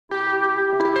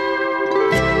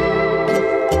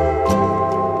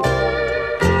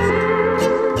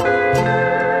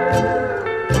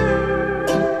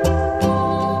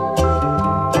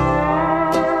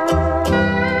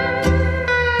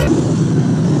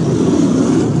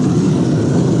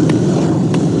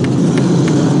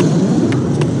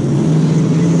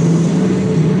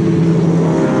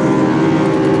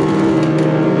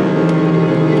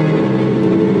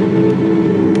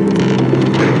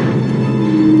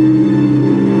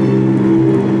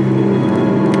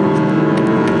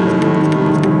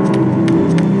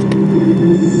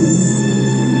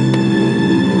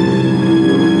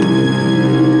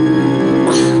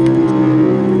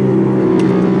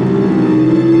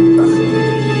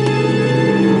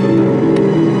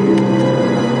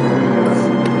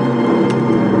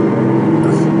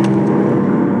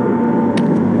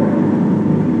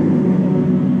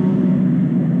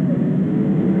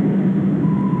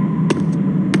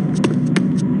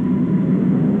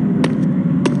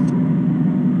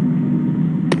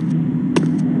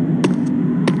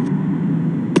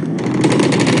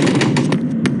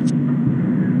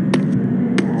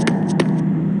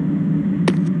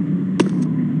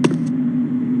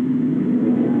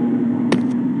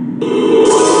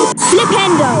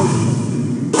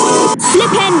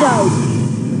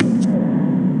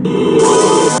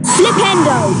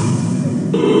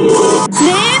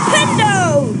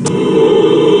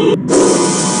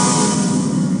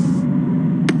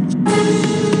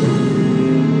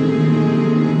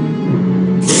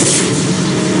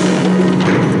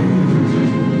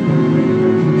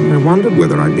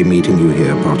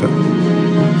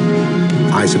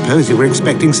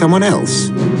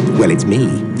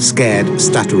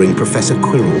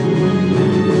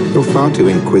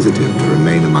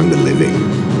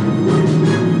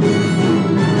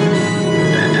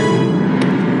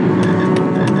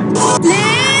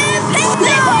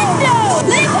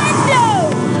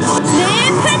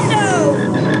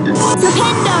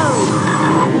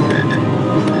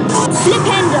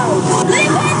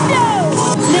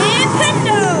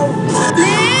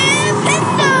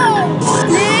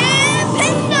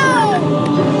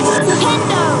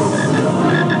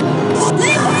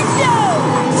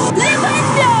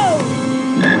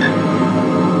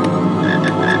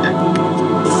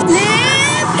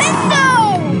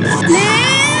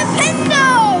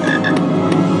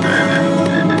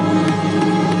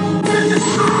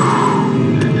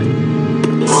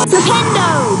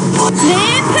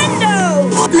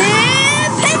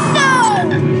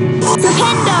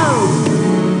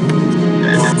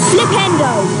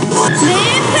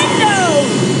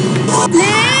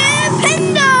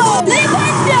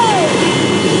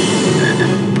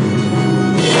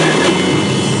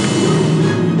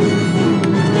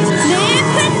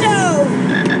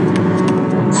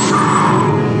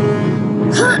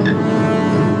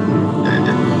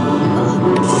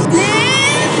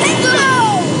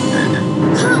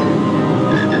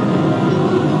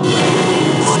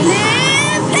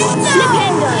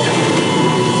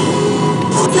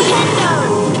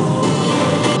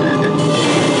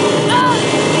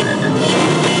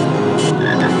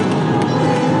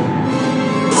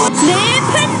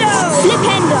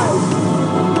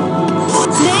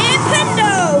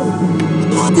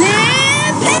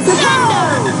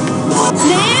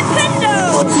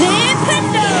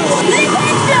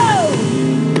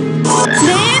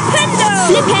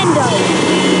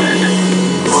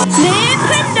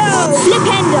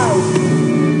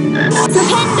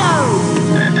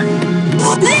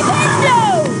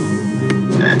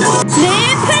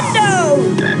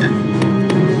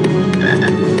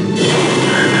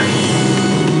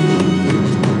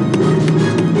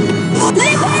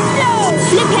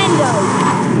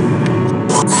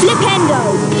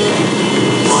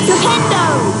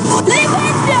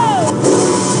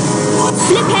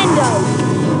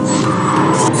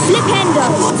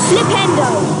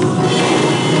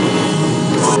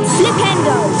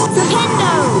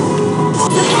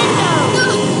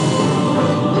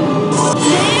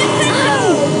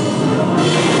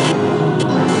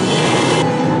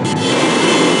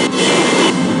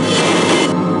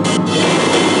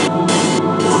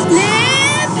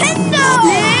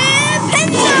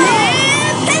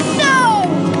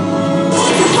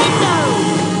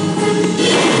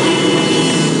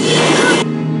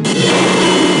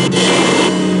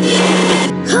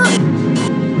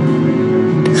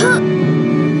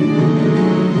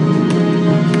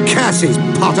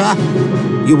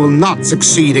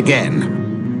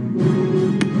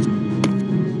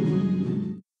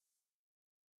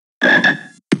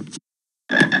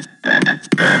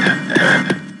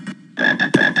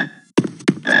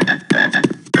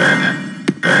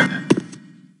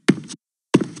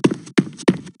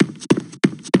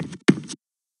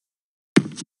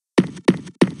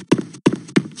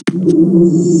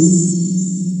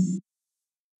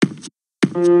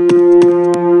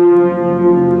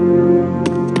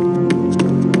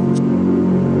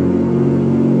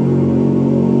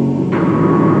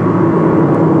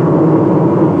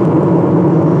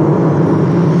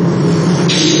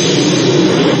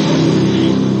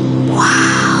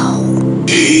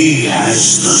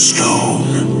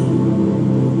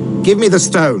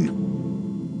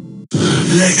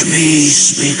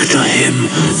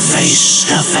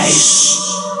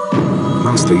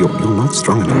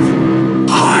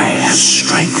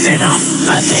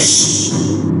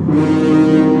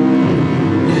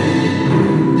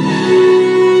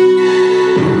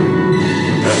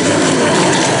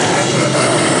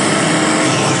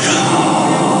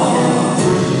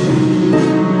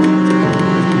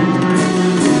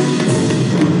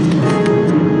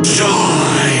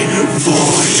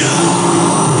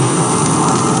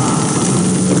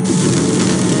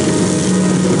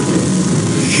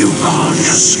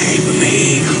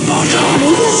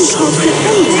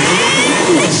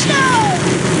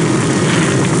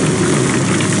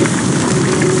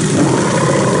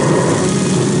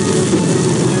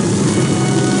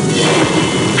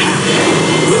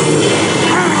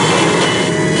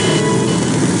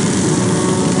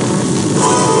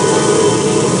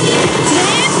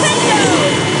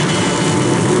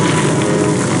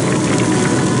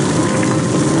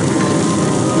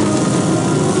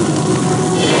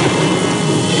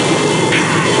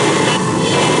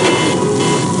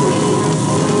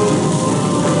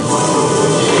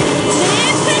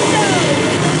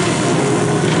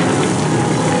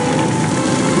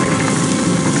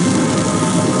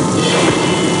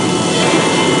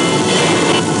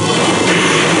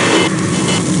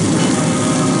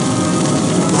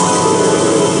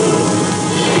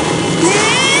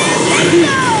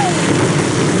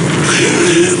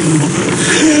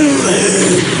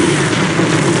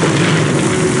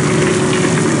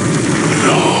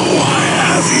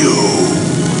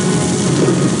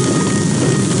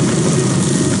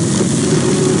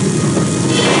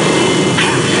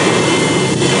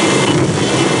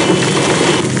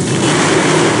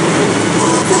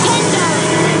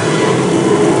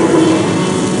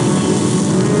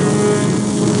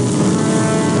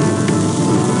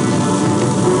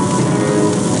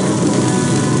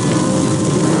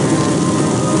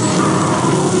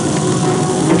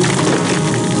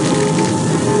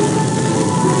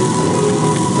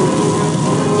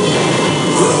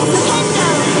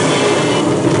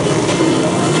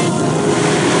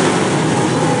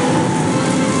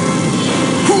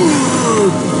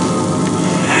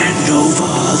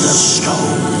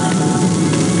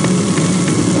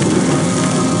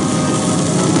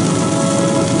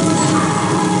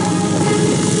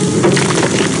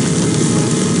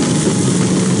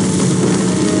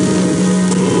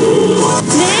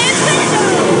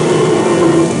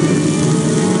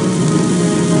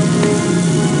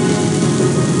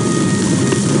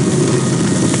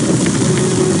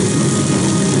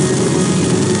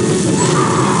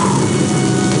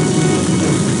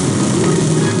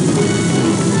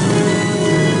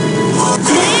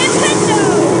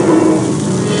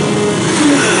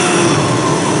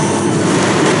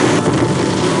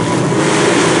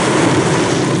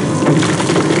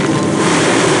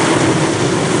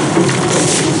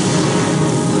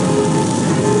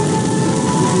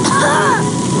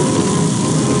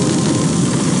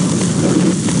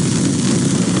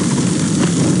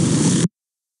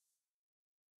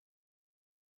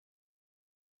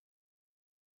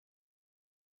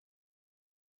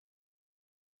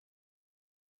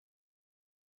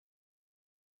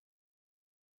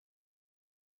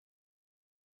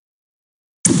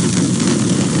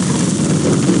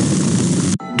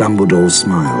Dumbledore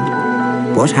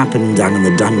smiled. What happened down in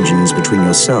the dungeons between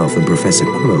yourself and Professor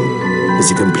Quirrell is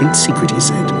a complete secret, he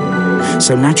said.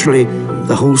 So naturally,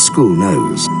 the whole school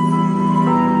knows.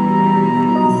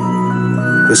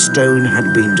 The stone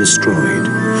had been destroyed,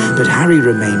 but Harry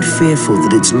remained fearful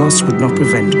that its loss would not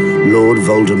prevent Lord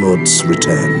Voldemort's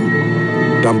return.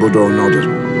 Dumbledore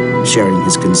nodded, sharing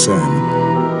his concern.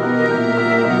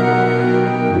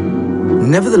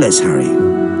 Nevertheless, Harry,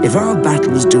 if our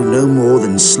battles do no more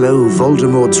than slow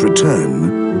Voldemort's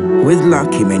return, with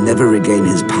luck he may never regain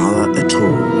his power at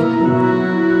all.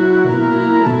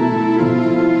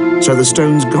 So the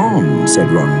stone's gone,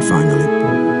 said Ron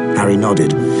finally. Harry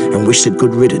nodded and wished it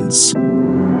good riddance.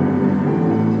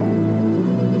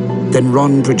 Then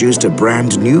Ron produced a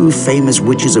brand new famous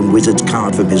witches and wizards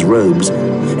card from his robes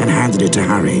and handed it to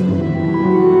Harry.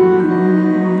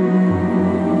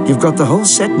 You've got the whole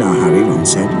set now, Harry, Ron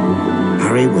said.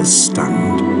 Harry was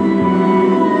stunned.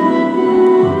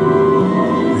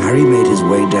 Harry made his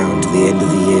way down to the end of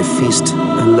the year feast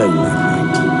alone that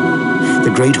night.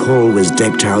 The great hall was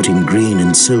decked out in green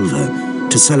and silver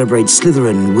to celebrate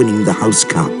Slytherin winning the House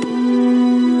Cup.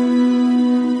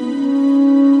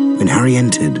 When Harry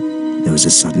entered, there was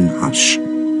a sudden hush.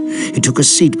 He took a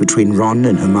seat between Ron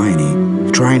and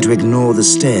Hermione, trying to ignore the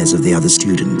stares of the other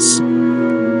students.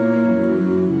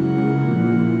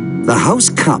 The House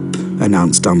Cup,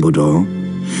 announced Dumbledore,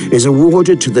 is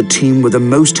awarded to the team with the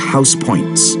most house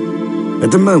points.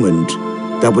 At the moment,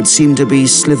 that would seem to be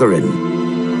Slytherin.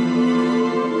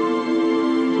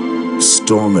 A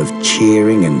storm of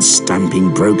cheering and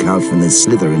stamping broke out from the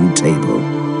Slytherin table.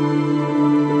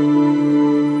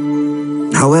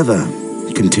 However,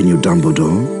 continued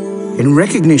Dumbledore, in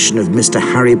recognition of Mr.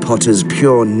 Harry Potter's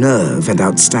pure nerve and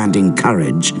outstanding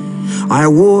courage, I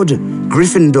award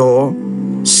Gryffindor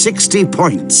 60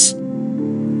 points.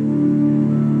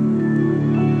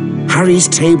 Harry's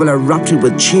table erupted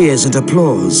with cheers and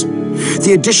applause.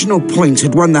 The additional point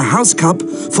had won the House Cup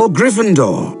for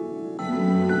Gryffindor.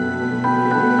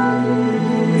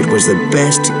 It was the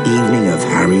best evening of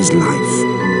Harry's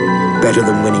life. Better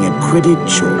than winning at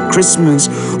Quidditch or Christmas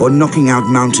or knocking out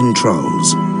mountain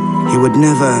trolls. He would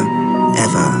never,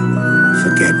 ever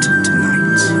forget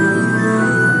tonight.